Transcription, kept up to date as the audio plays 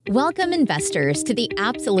Welcome, investors, to the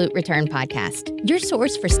Absolute Return Podcast, your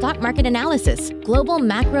source for stock market analysis, global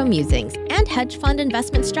macro musings, and hedge fund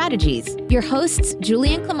investment strategies. Your hosts,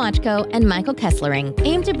 Julian Klimachko and Michael Kesslering,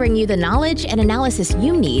 aim to bring you the knowledge and analysis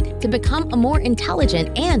you need to become a more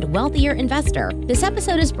intelligent and wealthier investor. This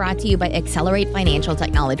episode is brought to you by Accelerate Financial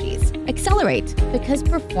Technologies. Accelerate, because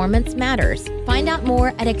performance matters. Find out more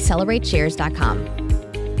at accelerateshares.com.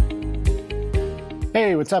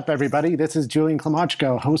 Hey, what's up, everybody? This is Julian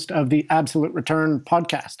Klimachko, host of the Absolute Return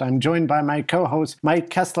Podcast. I'm joined by my co-host, Mike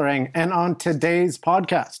Kesslering, and on today's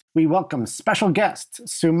podcast, we welcome special guests,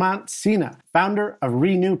 Sumant Sinha, founder of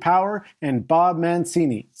Renew Power, and Bob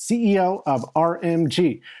Mancini, CEO of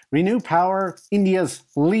RMG. Renew Power, India's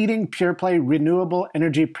leading pure-play renewable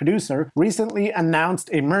energy producer, recently announced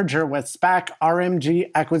a merger with SPAC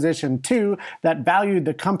RMG Acquisition 2 that valued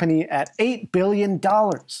the company at $8 billion.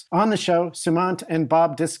 On the show, Sumant and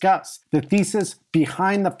Bob discuss the thesis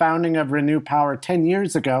behind the founding of Renew Power 10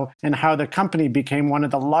 years ago and how the company became one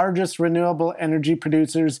of the largest renewable energy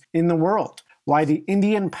producers in the world, why the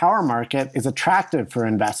Indian power market is attractive for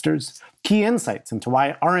investors, key insights into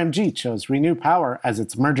why RMG chose Renew Power as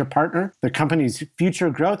its merger partner, the company's future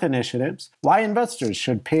growth initiatives, why investors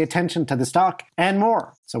should pay attention to the stock, and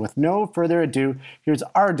more. So with no further ado, here's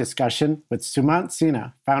our discussion with Sumant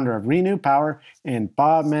Sinha, founder of Renew Power, and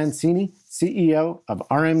Bob Mancini, CEO of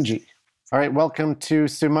RMG. All right, welcome to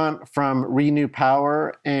Sumant from Renew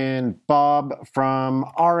Power and Bob from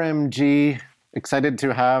RMG. Excited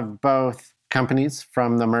to have both companies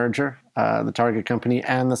from the merger, the target company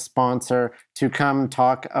and the sponsor, to come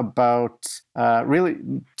talk about really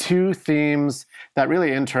two themes that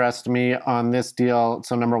really interest me on this deal.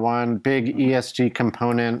 So number one, big ESG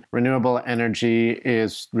component. Renewable energy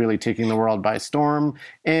is really taking the world by storm,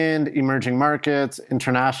 and emerging markets,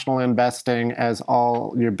 international investing, as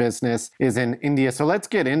all your business is in India. So let's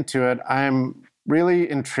get into it. I'm really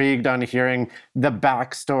intrigued on hearing the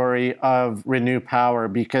backstory of Renew Power,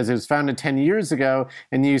 because it was founded 10 years ago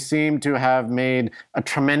and you seem to have made a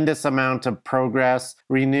tremendous amount of progress.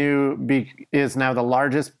 Renew is now the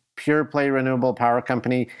largest pure play renewable power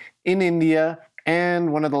company in India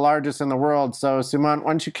and one of the largest in the world. So Sumant,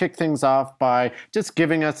 why don't you kick things off by just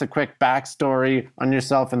giving us a quick backstory on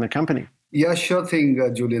yourself and the company? Yeah, sure thing,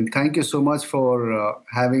 Julian. Thank you so much for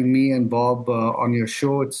having me and Bob on your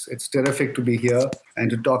show. It's terrific to be here and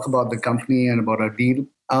to talk about the company and about our deal.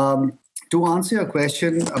 To answer your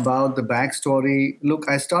question about the backstory, look,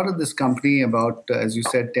 I started this company about, as you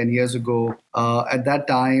said, 10 years ago. At that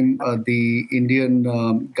time, the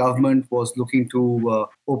Indian government was looking to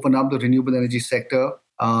open up the renewable energy sector.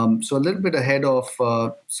 So a little bit ahead of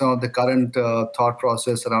some of the current thought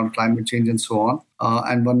process around climate change and so on.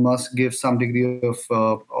 And one must give some degree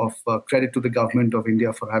of credit to the government of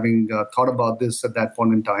India for having thought about this at that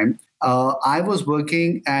point in time. I was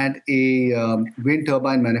working at a wind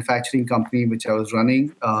turbine manufacturing company which I was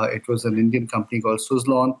running. It was an Indian company called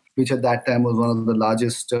Suzlon, which at that time was one of the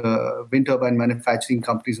largest wind turbine manufacturing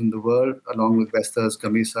companies in the world, along with Vestas,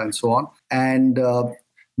 Gamesa, and so on. And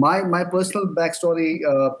My personal backstory,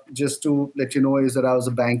 just to let you know, is that I was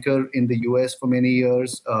a banker in the US for many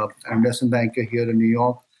years, an investment banker here in New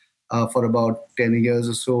York for about 10 years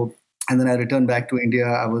or so. And then I returned back to India.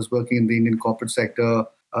 I was working in the Indian corporate sector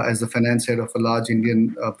as the finance head of a large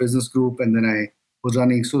Indian business group. And then I was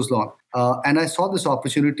running Suzlon. And I saw this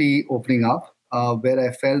opportunity opening up where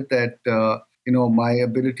I felt that my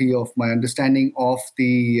ability of my understanding of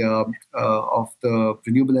the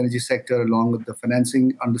renewable energy sector, along with the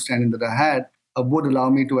financing understanding that I had, would allow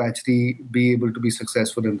me to actually be able to be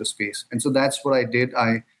successful in the space. And so that's what I did.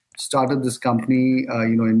 I started this company,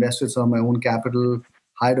 invested some of my own capital,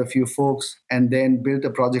 hired a few folks, and then built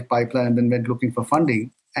a project pipeline and then went looking for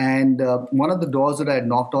funding. And one of the doors that I had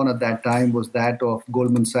knocked on at that time was that of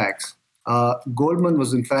Goldman Sachs. Goldman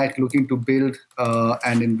was in fact looking to build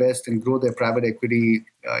and invest and grow their private equity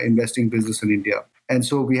investing business in India. And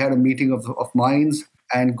so we had a meeting of minds,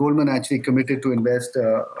 and Goldman actually committed to invest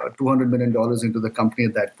 $200 million into the company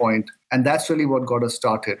at that point. And that's really what got us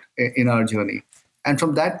started in our journey. And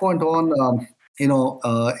from that point on,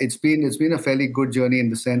 it's been a fairly good journey in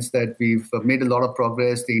the sense that we've made a lot of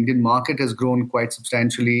progress. The Indian market has grown quite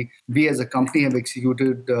substantially. We as a company have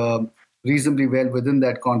executed reasonably well within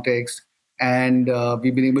that context. And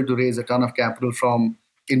we've been able to raise a ton of capital from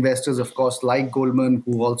investors, of course, like Goldman,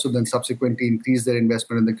 who also then subsequently increased their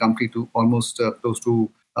investment in the company to almost close to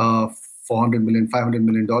 $500 million.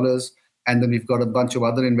 And then we've got a bunch of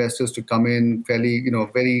other investors to come in, fairly,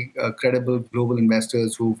 very credible global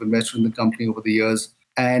investors who've invested in the company over the years.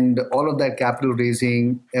 And all of that capital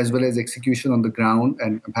raising, as well as execution on the ground,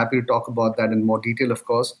 and I'm happy to talk about that in more detail, of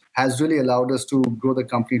course, has really allowed us to grow the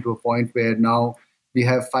company to a point where now we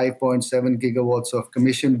have 5.7 gigawatts of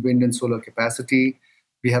commissioned wind and solar capacity.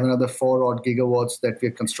 We have another 4 odd gigawatts that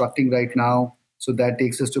we're constructing right now. So that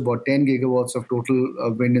takes us to about 10 gigawatts of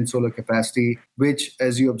total wind and solar capacity, which,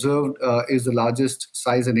 as you observed, is the largest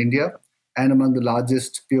size in India and among the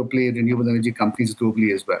largest pure play renewable energy companies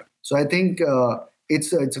globally as well. So I think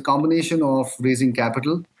it's a combination of raising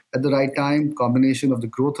capital at the right time, combination of the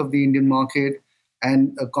growth of the Indian market,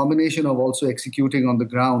 and a combination of also executing on the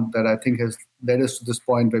ground that I think has led us to this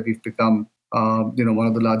point where we've become one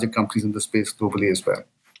of the larger companies in the space globally as well.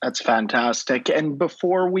 That's fantastic. And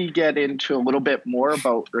before we get into a little bit more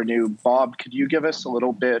about Renew, Bob, could you give us a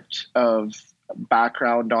little bit of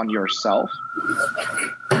background on yourself?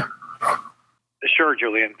 Sure,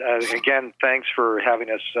 Julian. Again, thanks for having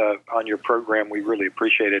us on your program. We really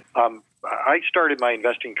appreciate it. I started my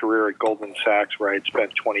investing career at Goldman Sachs, where I had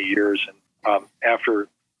spent 20 years. And after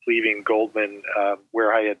leaving Goldman,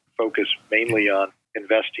 where I had focused mainly on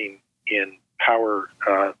investing in power,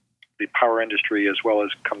 the power industry, as well as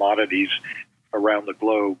commodities around the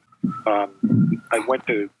globe, I went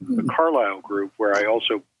to the Carlyle Group, where I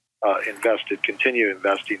also continued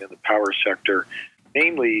investing in the power sector,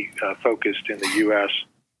 mainly focused in the U.S.,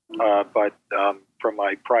 but from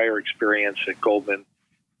my prior experience at Goldman,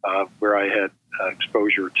 where I had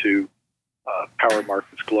exposure to power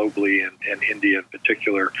markets globally and India in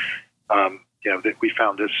particular, that we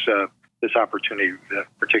found this opportunity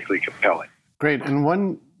particularly compelling. Great. And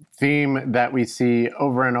one theme that we see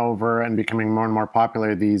over and over and becoming more and more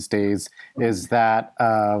popular these days is that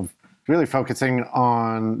of really focusing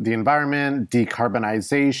on the environment,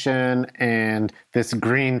 decarbonization, and this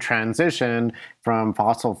green transition from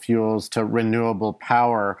fossil fuels to renewable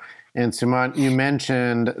power. And Sumant, you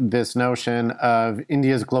mentioned this notion of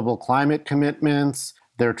India's global climate commitments.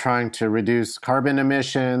 They're trying to reduce carbon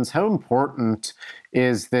emissions. How important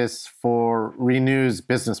is this for Renew's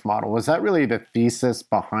business model? Was that really the thesis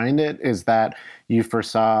behind it? Is that you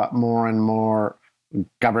foresaw more and more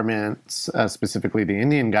governments, specifically the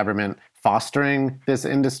Indian government, fostering this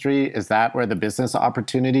industry? Is that where the business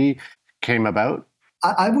opportunity came about?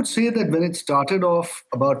 I would say that when it started off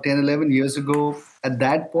about 10, 11 years ago, at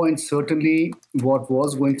that point, certainly what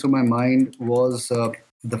was going through my mind was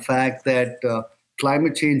the fact that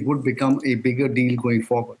climate change would become a bigger deal going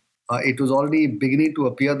forward. It was already beginning to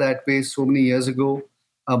appear that way so many years ago,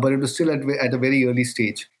 but it was still at a very early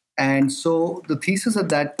stage. And so the thesis at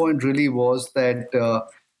that point really was that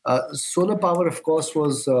solar power, of course,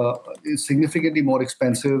 was significantly more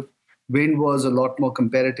expensive. Wind was a lot more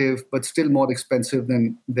competitive, but still more expensive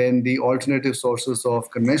than the alternative sources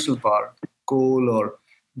of conventional power, coal or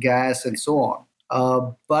gas and so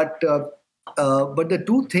on. But the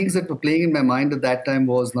two things that were playing in my mind at that time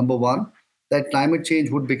was, number one, that climate change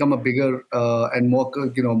would become a bigger and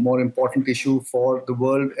more important issue for the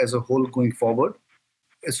world as a whole going forward.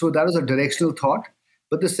 So that was a directional thought.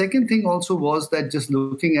 But the second thing also was that just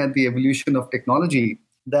looking at the evolution of technology,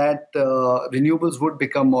 that renewables would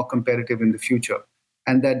become more competitive in the future,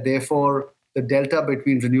 and that therefore the delta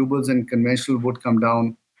between renewables and conventional would come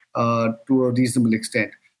down to a reasonable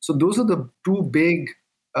extent. So those are the two big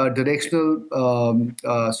directional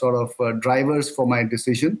drivers for my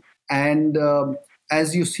decision. And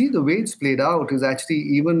as you see, the way it's played out is actually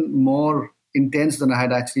even more intense than I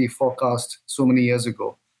had actually forecast so many years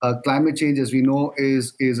ago. Climate change, as we know,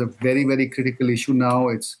 is a very, very critical issue now.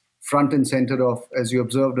 It's front and center of, as you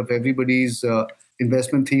observed, of everybody's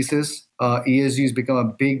investment thesis. ESG has become a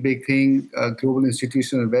big, big thing. Global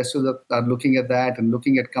institutional investors are looking at that and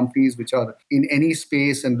looking at companies which are in any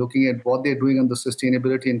space and looking at what they're doing on the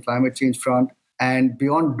sustainability and climate change front, and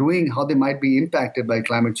beyond doing, how they might be impacted by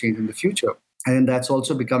climate change in the future. And that's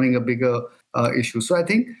also becoming a bigger issue. So I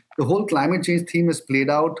think the whole climate change theme has played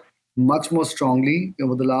out much more strongly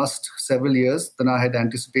over the last several years than I had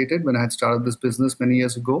anticipated when I had started this business many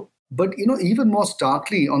years ago. But even more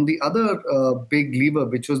starkly, on the other big lever,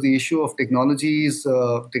 which was the issue of technology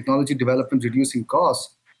development reducing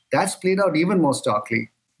costs, that's played out even more starkly.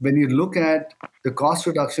 When you look at the cost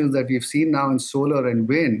reductions that we've seen now in solar and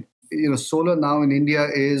wind, solar now in India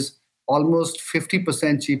is almost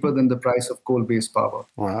 50% cheaper than the price of coal-based power.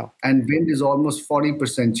 Wow. And wind is almost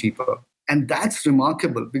 40% cheaper. And that's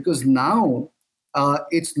remarkable because now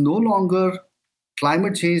it's no longer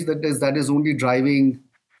climate change that is only driving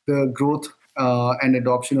the growth and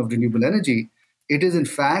adoption of renewable energy. It is in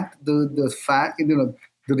fact the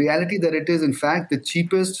reality that it is in fact the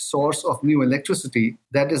cheapest source of new electricity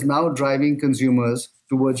that is now driving consumers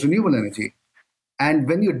towards renewable energy. And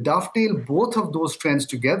when you dovetail both of those trends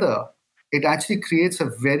together, it actually creates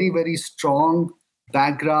a very, very strong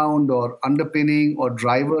background or underpinning or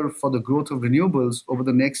driver for the growth of renewables over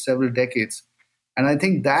the next several decades. And I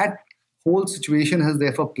think that whole situation has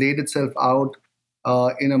therefore played itself out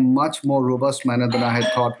in a much more robust manner than I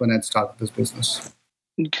had thought when I'd started this business.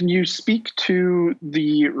 Can you speak to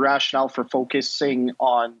the rationale for focusing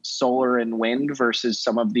on solar and wind versus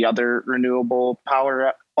some of the other renewable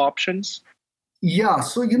power options? Yeah,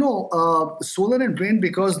 so, solar and wind,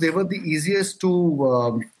 because they were the easiest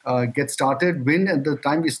to get started. Wind at the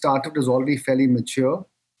time we started was already fairly mature.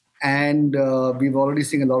 And we've already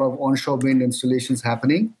seen a lot of onshore wind installations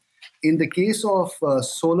happening. In the case of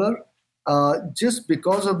solar, just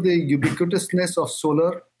because of the ubiquitousness of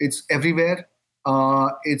solar, it's everywhere.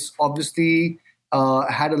 It's obviously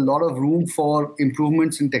had a lot of room for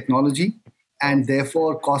improvements in technology and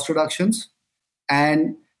therefore cost reductions.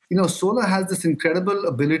 And, solar has this incredible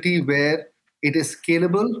ability where it is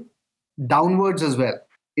scalable downwards as well,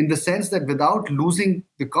 in the sense that without losing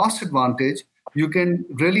the cost advantage, you can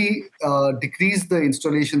really decrease the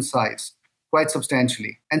installation size quite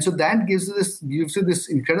substantially. And so that gives you this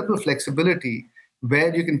incredible flexibility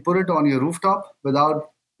where you can put it on your rooftop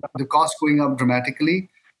without the cost going up dramatically.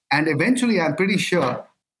 And eventually, I'm pretty sure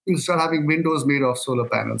you'll start having windows made of solar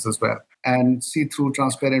panels as well, and see-through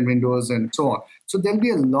transparent windows and so on. So there'll be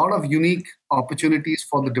a lot of unique opportunities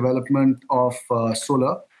for the development of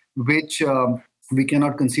solar, which we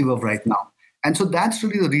cannot conceive of right now. And so that's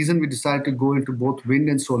really the reason we decided to go into both wind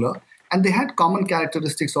and solar. And they had common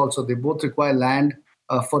characteristics also. They both require land,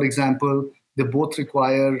 for example. They both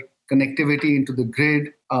require connectivity into the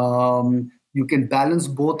grid. You can balance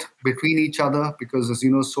both between each other because, as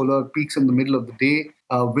you know, solar peaks in the middle of the day.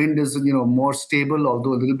 Wind is, more stable,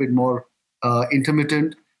 although a little bit more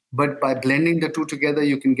intermittent. But by blending the two together,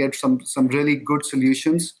 you can get some really good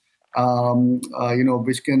solutions,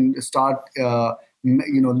 which can start,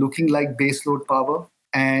 looking like baseload power.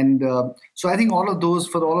 And so I think for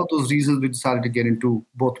all of those reasons, we decided to get into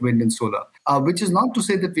both wind and solar, which is not to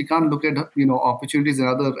say that we can't look at, opportunities and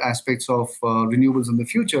other aspects of renewables in the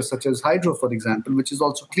future, such as hydro, for example, which is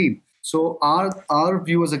also clean. So our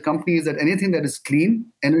view as a company is that anything that is clean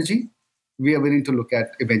energy, we are willing to look at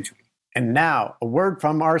eventually. And now, a word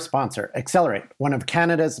from our sponsor, Accelerate, one of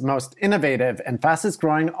Canada's most innovative and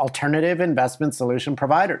fastest-growing alternative investment solution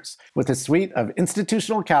providers, with a suite of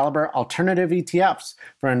institutional-caliber alternative ETFs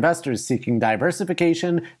for investors seeking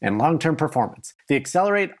diversification and long-term performance. The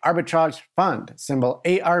Accelerate Arbitrage Fund, symbol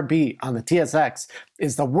ARB on the TSX,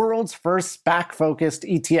 is the world's first SPAC-focused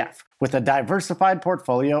ETF, with a diversified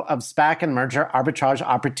portfolio of SPAC and merger arbitrage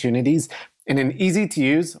opportunities in an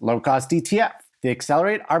easy-to-use, low-cost ETF. The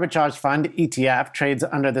Accelerate Arbitrage Fund ETF trades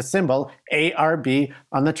under the symbol ARB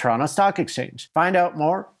on the Toronto Stock Exchange. Find out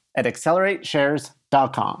more at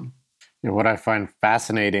accelerateshares.com. What I find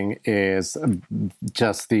fascinating is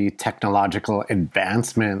just the technological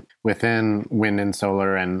advancement within wind and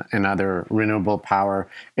solar and other renewable power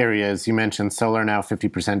areas. You mentioned solar now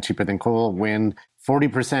 50% cheaper than coal, wind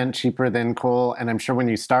 40% cheaper than coal, and I'm sure when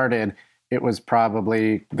you started, it was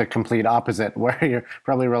probably the complete opposite, where you're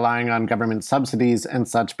probably relying on government subsidies and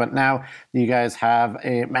such. But now you guys have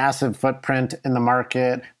a massive footprint in the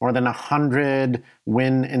market, more than 100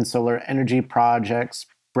 wind and solar energy projects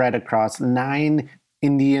spread across 9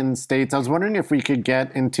 Indian states. I was wondering if we could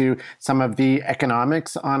get into some of the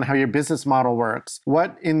economics on how your business model works.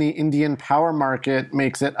 What in the Indian power market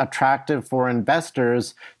makes it attractive for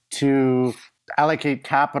investors to allocate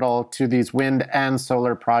capital to these wind and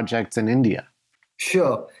solar projects in India?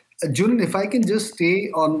 Sure. Julian, if I can just stay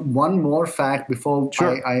on one more fact before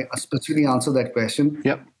I specifically answer that question.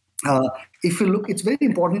 Yep. If you look, it's very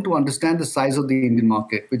important to understand the size of the Indian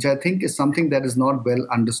market, which I think is something that is not well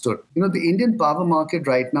understood. The Indian power market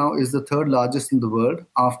right now is the third largest in the world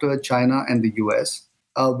after China and the US.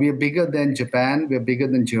 We are bigger than Japan. We are bigger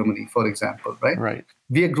than Germany, for example, right? Right.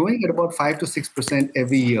 We are growing at about 5 to 6%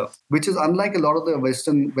 every year, which is unlike a lot of the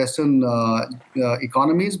Western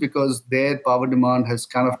economies because their power demand has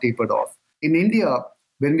kind of tapered off. In India,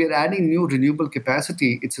 when we are adding new renewable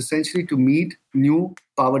capacity, it's essentially to meet new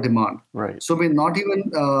power demand. Right. So we're not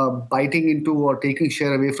even biting into or taking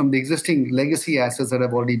share away from the existing legacy assets that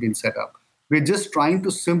have already been set up. We're just trying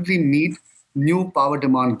to simply meet new power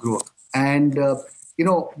demand growth. And the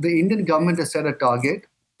Indian government has set a target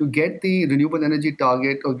to get the renewable energy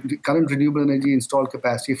target or the current renewable energy installed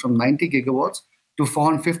capacity from 90 gigawatts to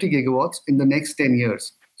 450 gigawatts in the next 10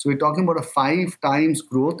 years. So we're talking about a 5 times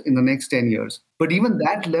growth in the next 10 years. But even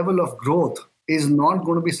that level of growth is not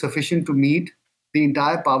going to be sufficient to meet the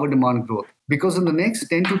entire power demand growth. Because in the next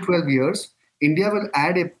 10 to 12 years, India will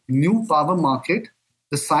add a new power market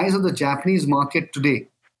the size of the Japanese market today.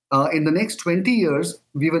 In the next 20 years,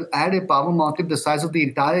 we will add a power market the size of the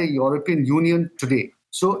entire European Union today.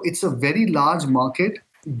 So it's a very large market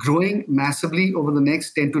growing massively over the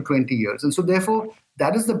next 10 to 20 years. And so therefore,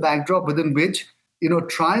 that is the backdrop within which,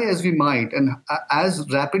 try as we might and as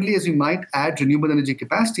rapidly as we might add renewable energy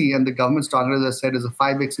capacity, and the government's target, as I said, is a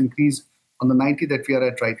 5x increase on the 90 that we are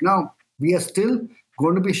at right now, we are still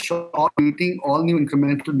going to be short meeting all new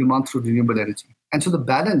incremental demand through renewable energy. And so the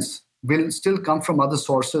balance will still come from other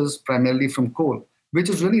sources, primarily from coal, which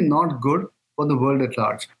is really not good for the world at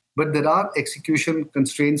large. But there are execution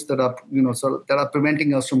constraints that are, that are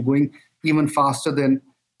preventing us from going even faster than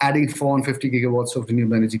adding 450 gigawatts of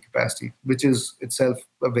renewable energy capacity, which is itself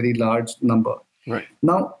a very large number. Right.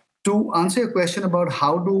 Now, to answer your question about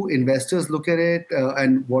how do investors look at it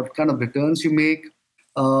and what kind of returns you make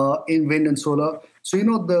in wind and solar. So,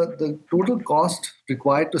 the total cost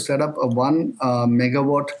required to set up a 1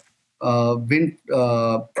 megawatt wind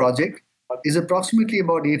project is approximately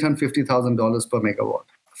about $850,000 per megawatt.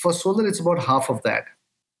 For solar, it's about half of that.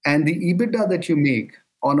 And the EBITDA that you make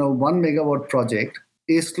on a 1 megawatt project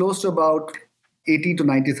is close to about $80,000 to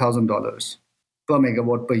 $90,000 per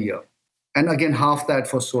megawatt per year. And again, half that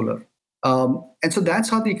for solar. And so that's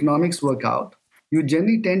how the economics work out. You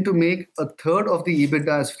generally tend to make a third of the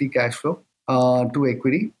EBITDA as free cash flow to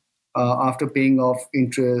equity after paying off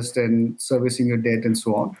interest and servicing your debt and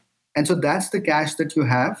so on. And so that's the cash that you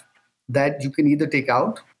have that you can either take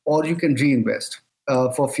out or you can reinvest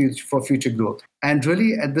for future growth. And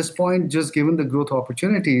really, at this point, just given the growth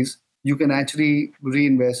opportunities, you can actually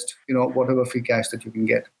reinvest, whatever free cash that you can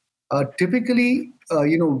get. Typically,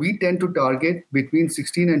 we tend to target between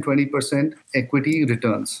 16 and 20% equity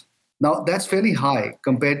returns. Now, that's fairly high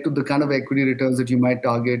compared to the kind of equity returns that you might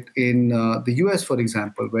target in the US, for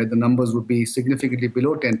example, where the numbers would be significantly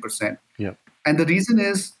below 10%. Yeah. And the reason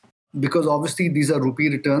is because obviously these are rupee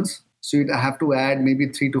returns. So you'd have to add maybe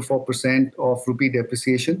 3 to 4% of rupee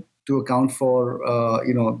depreciation to account for,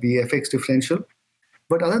 the FX differential.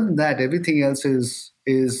 But other than that, everything else is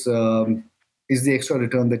the extra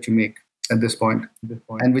return that you make at this point.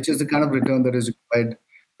 And which is the kind of return that is required,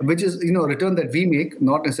 which is, a return that we make,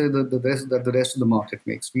 not necessarily the rest of the market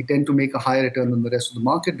makes. We tend to make a higher return than the rest of the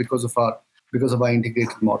market because of our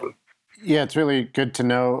integrated model. Yeah, it's really good to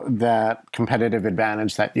know that competitive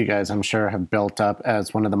advantage that you guys, I'm sure, have built up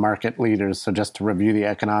as one of the market leaders. So just to review the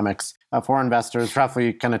economics for investors,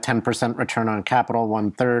 roughly kind of 10% return on capital,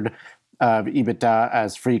 1/3 of EBITDA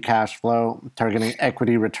as free cash flow, targeting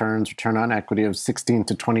equity returns, return on equity of 16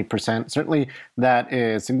 to 20%. Certainly that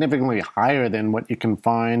is significantly higher than what you can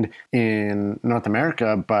find in North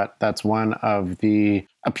America, but that's one of the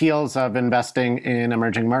appeals of investing in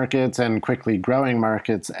emerging markets and quickly growing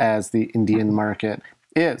markets as the Indian market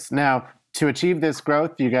is. Now, to achieve this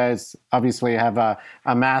growth, you guys obviously have a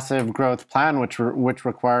massive growth plan, which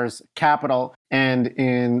requires capital. And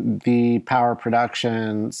in the power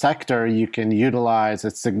production sector, you can utilize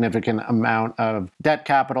a significant amount of debt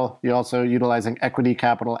capital. You're also utilizing equity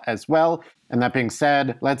capital as well. And that being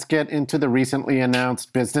said, let's get into the recently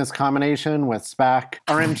announced business combination with SPAC.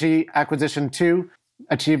 RMG Acquisition 2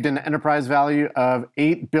 achieved an enterprise value of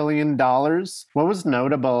 $8 billion. What was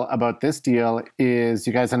notable about this deal is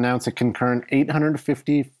you guys announced a concurrent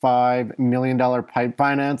 $855 million pipe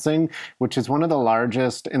financing, which is one of the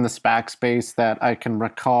largest in the SPAC space that I can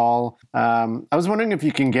recall. I was wondering if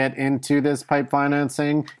you can get into this pipe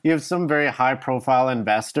financing. You have some very high-profile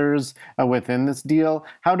investors within this deal.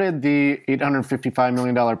 How did the $855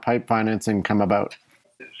 million pipe financing come about?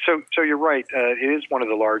 So you're right. It is one of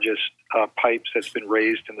the largest pipes that's been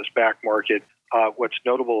raised in the SPAC market. What's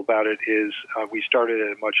notable about it is we started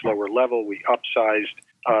at a much lower level. We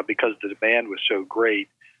upsized because the demand was so great.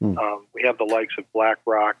 We have the likes of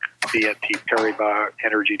BlackRock, BNP Paribas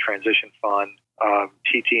Energy Transition Fund,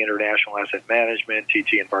 TT International Asset Management,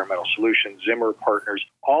 TT Environmental Solutions, Zimmer Partners,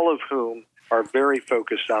 all of whom are very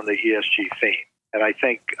focused on the ESG theme. And I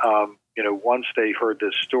think, once they heard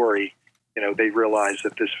this story, they realized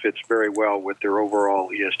that this fits very well with their overall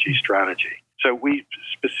ESG strategy. So we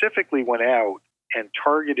specifically went out and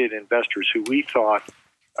targeted investors who we thought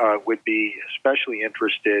would be especially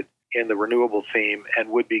interested in the renewable theme and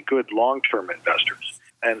would be good long-term investors.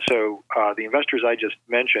 And so the investors I just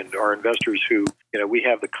mentioned are investors who, we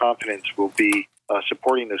have the confidence will be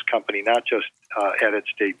supporting this company, not just at its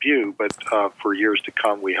debut, but for years to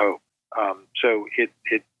come, we hope. So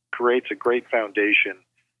it creates a great foundation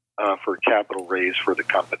for capital raise for the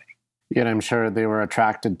company. Yet I'm sure they were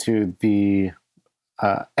attracted to the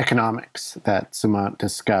economics that Sumant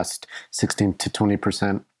discussed, 16 to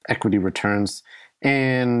 20% equity returns.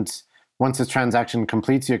 And once this transaction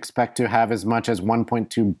completes, you expect to have as much as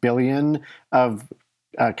 $1.2 billion of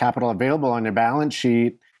capital available on your balance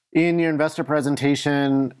sheet. In your investor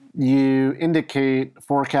presentation, you indicate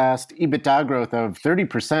forecast EBITDA growth of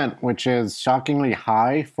 30%, which is shockingly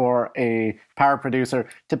high for a power producer.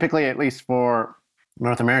 Typically, at least for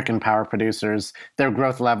North American power producers, their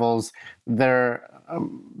growth levels, they're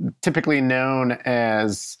typically known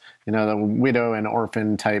as, the widow and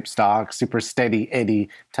orphan type stocks, super steady Eddie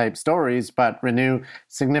type stories, but Renew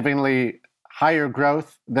significantly higher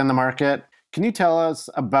growth than the market. Can you tell us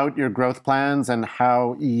about your growth plans and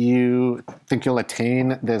how you think you'll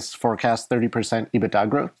attain this forecast 30% EBITDA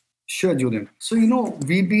growth? Sure, Julian. So,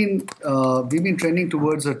 we've been trending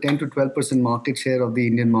towards a 10 to 12% market share of the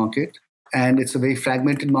Indian market. And it's a very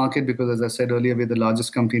fragmented market because, as I said earlier, we're the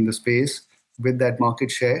largest company in the space with that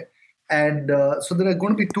market share. And so there are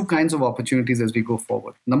going to be two kinds of opportunities as we go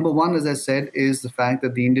forward. Number one, as I said, is the fact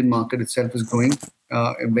that the Indian market itself is growing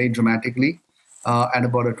very dramatically. At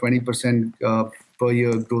about a 20% per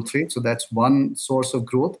year growth rate. So that's one source of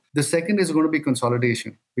growth. The second is going to be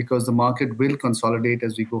consolidation because the market will consolidate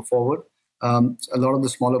as we go forward. A lot of the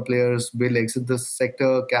smaller players will exit this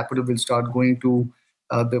sector. Capital will start going to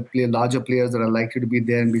the larger players that are likely to be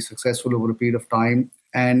there and be successful over a period of time.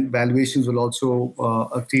 And valuations will also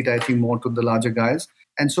accrete, I think, more to the larger guys.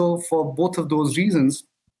 And so for both of those reasons,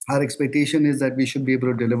 our expectation is that we should be able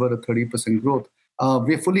to deliver a 30% growth.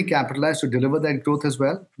 We're fully capitalized to deliver that growth as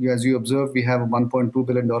well. As you observed, we have $1.2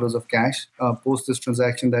 billion of cash post this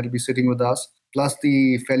transaction that will be sitting with us, plus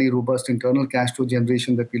the fairly robust internal cash flow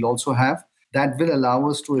generation that we'll also have. That will allow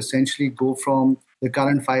us to essentially go from the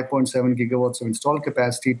current 5.7 gigawatts of installed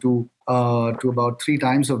capacity to about 3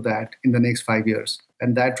 times of that in the next 5 years.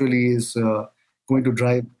 And that really is going to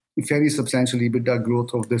drive fairly substantial EBITDA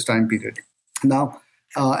growth of this time period. Now,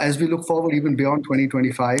 as we look forward even beyond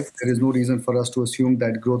 2025, there is no reason for us to assume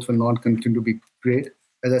that growth will not continue to be great.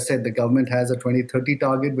 As I said, the government has a 2030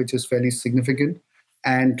 target, which is fairly significant.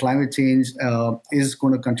 And climate change is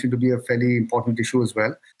going to continue to be a fairly important issue as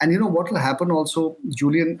well. And what will happen also,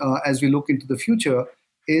 Julian, as we look into the future,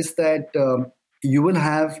 is that you will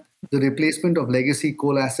have the replacement of legacy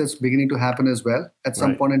coal assets beginning to happen as well at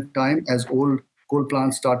some point in time as old coal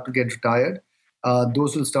plants start to get retired.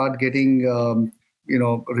 Those will start getting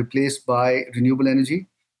replaced by renewable energy.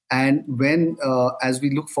 And when, as we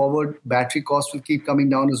look forward, battery costs will keep coming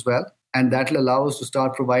down as well. And that will allow us to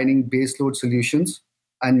start providing baseload solutions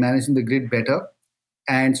and managing the grid better.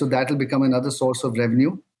 And so that will become another source of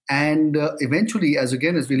revenue. And eventually, as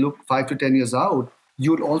we look 5 to 10 years out,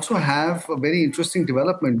 you'll also have a very interesting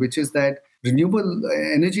development, which is that renewable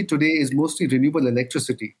energy today is mostly renewable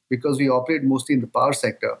electricity because we operate mostly in the power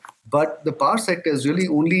sector. But the power sector is really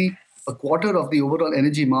only a quarter of the overall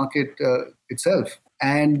energy market itself.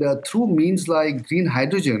 And through means like green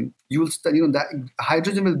hydrogen, that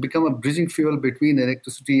hydrogen will become a bridging fuel between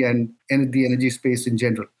electricity and the energy space in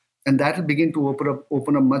general. And that will begin to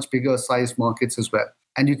open up much bigger size markets as well.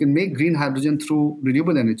 And you can make green hydrogen through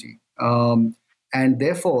renewable energy. And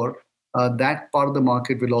therefore, that part of the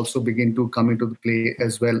market will also begin to come into the play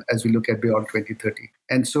as well as we look at beyond 2030.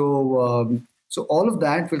 And so all of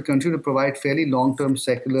that will continue to provide fairly long-term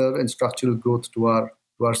secular and structural growth to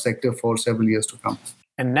our sector for several years to come.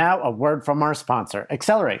 And now a word from our sponsor,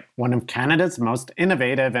 Accelerate, one of Canada's most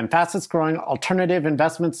innovative and fastest growing alternative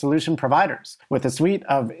investment solution providers, with a suite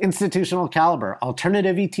of institutional caliber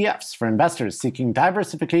alternative ETFs for investors seeking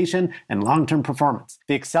diversification and long-term performance.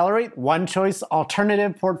 The Accelerate One Choice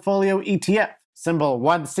Alternative Portfolio ETF, symbol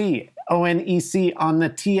 1C, ONEC on the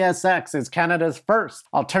TSX, is Canada's first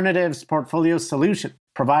alternatives portfolio solution,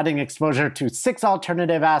 providing exposure to 6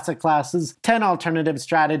 alternative asset classes, 10 alternative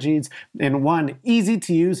strategies in one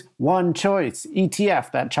easy-to-use, one choice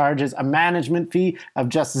ETF that charges a management fee of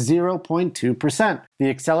just 0.2%. The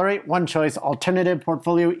Accelerate One Choice Alternative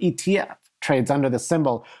Portfolio ETF trades under the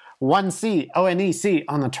symbol 1C ONEC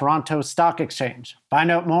on the Toronto Stock Exchange.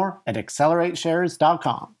 Find out more at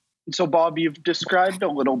accelerateshares.com. So, Bob, you've described a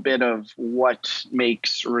little bit of what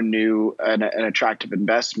makes Renew an attractive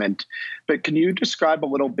investment, but can you describe a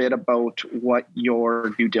little bit about what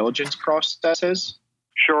your due diligence process is?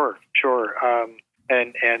 Sure.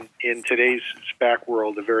 And in today's SPAC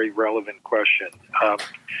world, a very relevant question.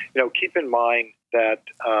 Keep in mind that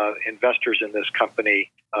investors in this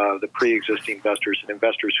company, the pre-existing investors and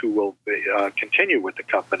investors who will continue with the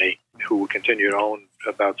company, who will continue to own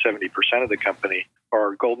about 70% of the company,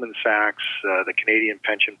 are Goldman Sachs, the Canadian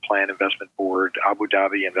Pension Plan Investment Board, Abu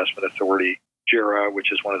Dhabi Investment Authority, JERA,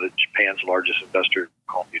 which is one of Japan's largest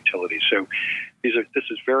investor-owned utilities. So this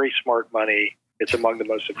is very smart money. It's among the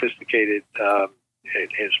most sophisticated,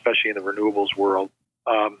 especially in the renewables world.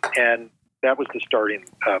 And that was the starting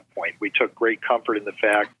point. We took great comfort in the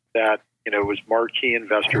fact that it was marquee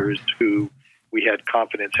investors who we had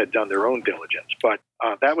confidence had done their own diligence. But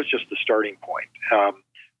that was just the starting point.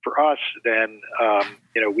 For us, then,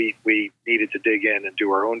 we needed to dig in and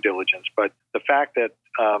do our own diligence. But the fact that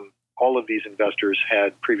all of these investors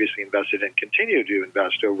had previously invested and continue to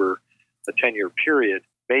invest over a 10-year period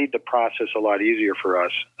made the process a lot easier for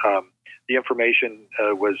us. The information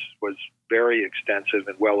was very extensive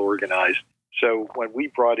and well organized. So when we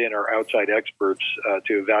brought in our outside experts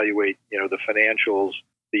to evaluate, the financials,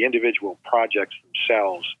 the individual projects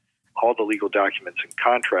themselves, all the legal documents and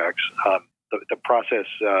contracts, the process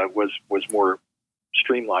was more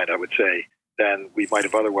streamlined, I would say, than we might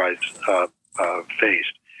have otherwise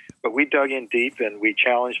faced. But we dug in deep and we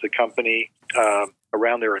challenged the company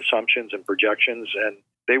around their assumptions and projections, and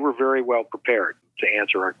they were very well prepared to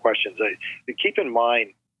answer our questions. Keep in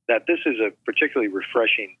mind that this is a particularly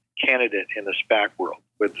refreshing candidate in the SPAC world.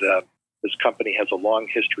 With this company has a long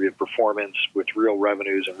history of performance with real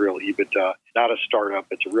revenues and real EBITDA. Not a startup;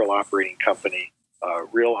 it's a real operating company,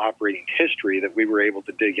 real operating history that we were able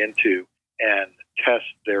to dig into and test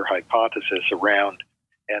their hypothesis around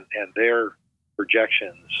and their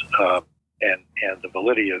projections and the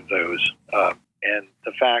validity of those. And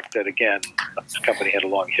the fact that, again, this company had a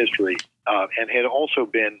long history and had also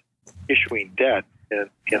been issuing debt in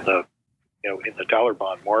the dollar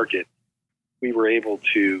bond market, we were able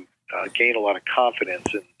to gain a lot of confidence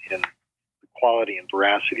in the quality and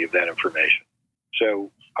veracity of that information. So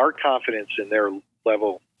our confidence in their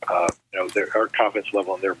level, our confidence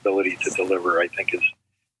level in their ability to deliver, I think, is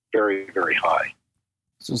very, very high.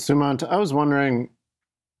 So Sumant, I was wondering,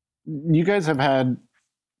 you guys have had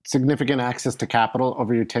significant access to capital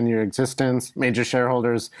over your 10-year existence, major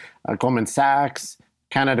shareholders, Goldman Sachs,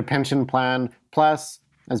 Canada Pension Plan, plus,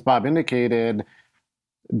 as Bob indicated,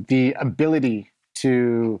 the ability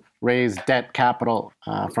to raise debt capital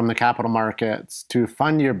from the capital markets to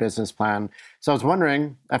fund your business plan. So I was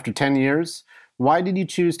wondering, after 10 years, why did you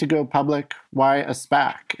choose to go public? Why a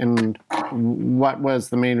SPAC? And what was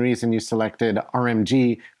the main reason you selected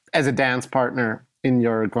RMG as a dance partner in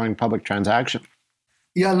your going public transaction?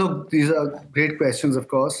 Yeah, look, these are great questions, of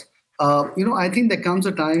course. I think there comes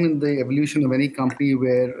a time in the evolution of any company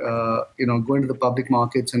where, going to the public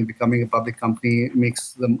markets and becoming a public company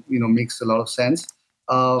makes a lot of sense.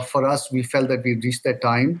 For us, we felt that we reached that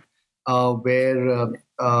time where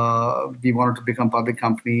we wanted to become a public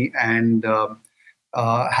company and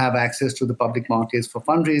have access to the public markets for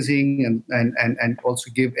fundraising and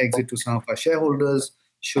also give exit to some of our shareholders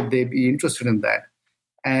should they be interested in that.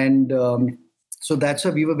 And so that's why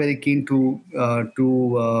we were very keen to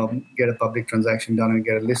get a public transaction done and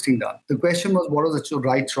get a listing done. The question was, what was the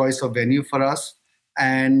right choice of venue for us?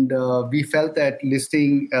 And we felt that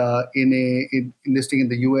listing in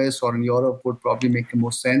the US or in Europe would probably make the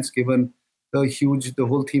most sense given the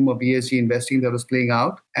whole theme of ESG investing that was playing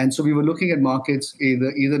out. And so we were looking at markets either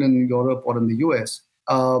in Europe or in the US,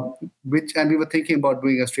 and we were thinking about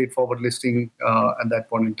doing a straightforward listing at that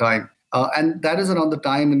point in time. And that is around the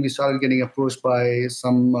time when we started getting approached by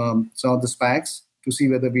some of the SPACs to see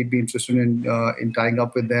whether we'd be interested in tying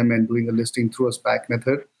up with them and doing a listing through a SPAC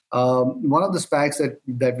method. One of the SPACs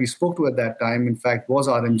that we spoke to at that time, in fact, was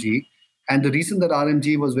RMG. And the reason that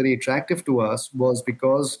RMG was very attractive to us was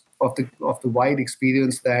because of the wide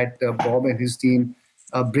experience that Bob and his team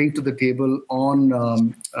bring to the table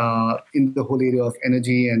in the whole area of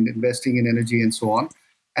energy and investing in energy and so on.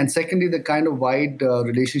 And secondly, the kind of wide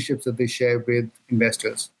relationships that they share with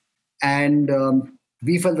investors. And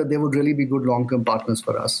we felt that they would really be good long-term partners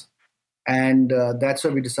for us. And that's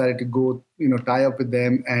why we decided to go, tie up with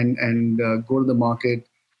them and go to the market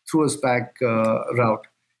through a SPAC route.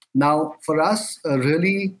 Now, for us,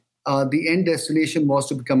 really, the end destination was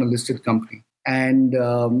to become a listed company. And,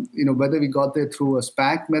 whether we got there through a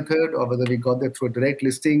SPAC method or whether we got there through a direct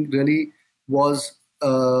listing really was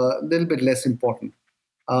a little bit less important.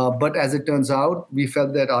 But as it turns out, we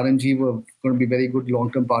felt that RMG were going to be very good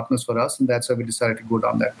long-term partners for us, and that's why we decided to go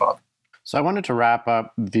down that path. So I wanted to wrap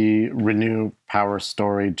up the Renew Power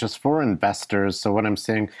story just for investors. So what I'm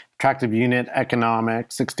seeing, attractive unit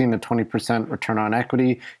economics, 16 to 20% return on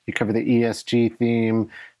equity. You cover the ESG theme.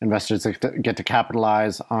 Investors get to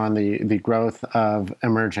capitalize on the growth of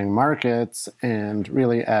emerging markets. And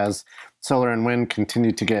really, as solar and wind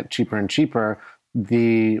continue to get cheaper and cheaper,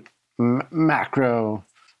 the macro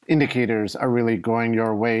indicators are really going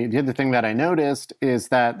your way. The other thing that I noticed is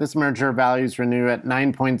that this merger values Renew at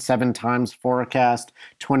 9.7 times forecast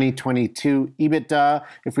 2022 EBITDA.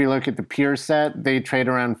 If we look at the peer set, they trade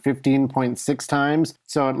around 15.6 times.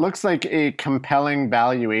 So it looks like a compelling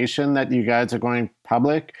valuation that you guys are going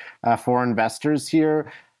public for investors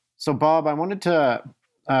here. So Bob, I wanted to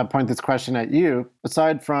point this question at you.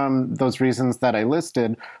 Aside from those reasons that I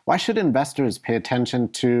listed, why should investors pay attention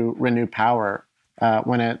to Renew Power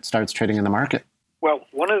when it starts trading in the market? Well,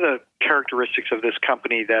 one of the characteristics of this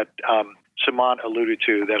company that Sumant alluded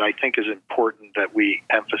to that I think is important that we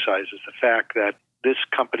emphasize is the fact that this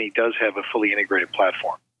company does have a fully integrated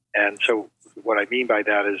platform. And so what I mean by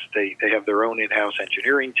that is they have their own in-house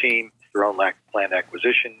engineering team, their own land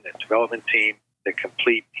acquisition and development team, the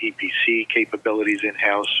complete EPC capabilities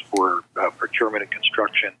in-house for procurement and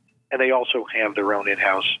construction. And they also have their own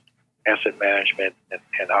in-house asset management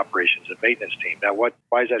and operations and maintenance team. Now,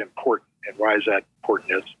 why is that important? And why is that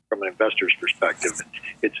important from an investor's perspective?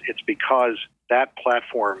 It's because that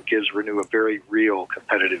platform gives Renew a very real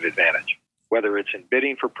competitive advantage. Whether it's in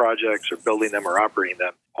bidding for projects or building them or operating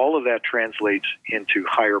them, all of that translates into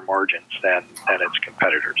higher margins than its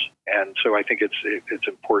competitors. And so I think it's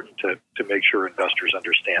important to make sure investors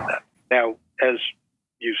understand that. Now, as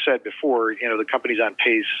you said before, the company's on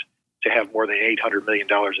pace to have more than $800 million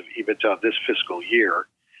of EBITDA this fiscal year.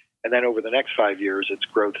 And then over the next 5 years, its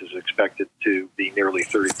growth is expected to be nearly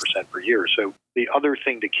 30% per year. So the other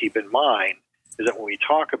thing to keep in mind is that when we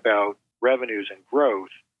talk about revenues and growth,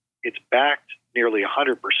 it's backed nearly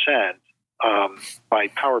 100% by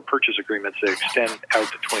power purchase agreements that extend out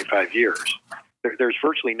to 25 years. There's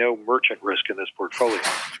virtually no merchant risk in this portfolio.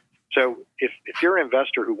 So if you're an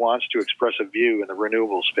investor who wants to express a view in the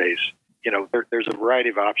renewable space, there's a variety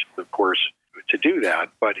of options, of course, to do that.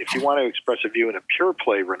 But if you want to express a view in a pure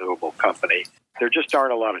play renewable company, there just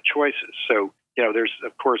aren't a lot of choices. So, there's,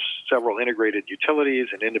 of course, several integrated utilities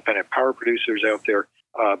and independent power producers out there.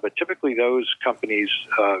 But typically those companies,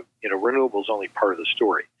 renewable is only part of the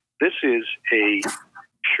story. This is a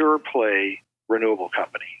pure play renewable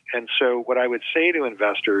company. And so what I would say to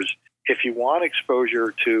investors, if you want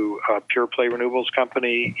exposure to a pure play renewables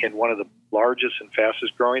company in one of the largest and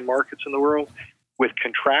fastest growing markets in the world with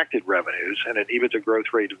contracted revenues and an EBITDA growth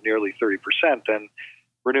rate of nearly 30%, then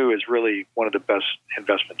Renew is really one of the best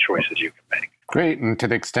investment choices you can make. Great. And to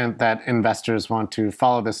the extent that investors want to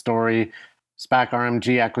follow the story, SPAC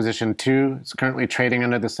RMG Acquisition 2 is currently trading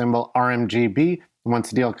under the symbol RMGB.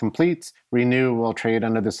 Once the deal completes, Renew will trade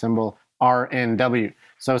under the symbol RNW.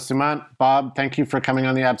 So Sumant, Bob, thank you for coming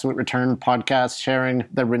on the Absolute Return podcast, sharing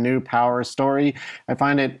the Renew Power story. I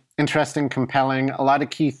find it interesting, compelling, a lot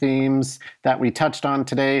of key themes that we touched on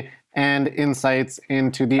today and insights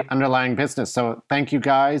into the underlying business. So thank you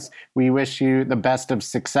guys. We wish you the best of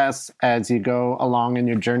success as you go along in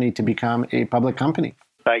your journey to become a public company.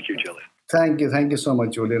 Thank you, Julian. Thank you so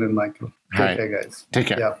much, Julian and Michael. Take care, guys. Take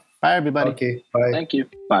care. Yeah. Bye, everybody. Okay, bye. Thank you.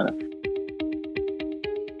 Bye.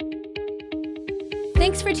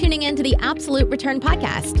 Thanks for tuning in to the Absolute Return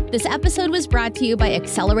Podcast. This episode was brought to you by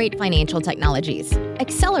Accelerate Financial Technologies.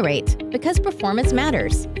 Accelerate, because performance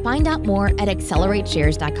matters. Find out more at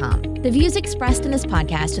accelerateshares.com. The views expressed in this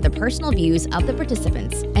podcast are the personal views of the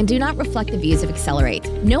participants and do not reflect the views of Accelerate.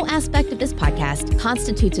 No aspect of this podcast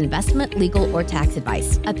constitutes investment, legal, or tax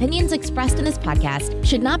advice. Opinions expressed in this podcast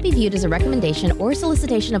should not be viewed as a recommendation or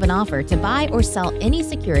solicitation of an offer to buy or sell any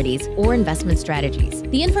securities or investment strategies.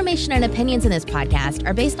 The information and opinions in this podcast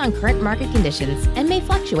are based on current market conditions and may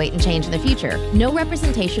fluctuate and change in the future. No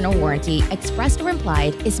representation or warranty, expressed or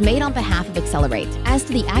implied, is made on behalf of Accelerate as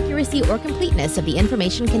to the accuracy or completeness of the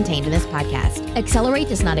information contained in this podcast. Accelerate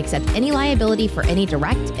does not accept any liability for any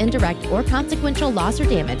direct, indirect, or consequential loss or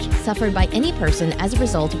damage suffered by any person as a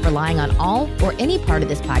result of relying on all or any part of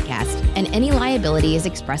this podcast, and any liability is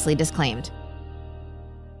expressly disclaimed.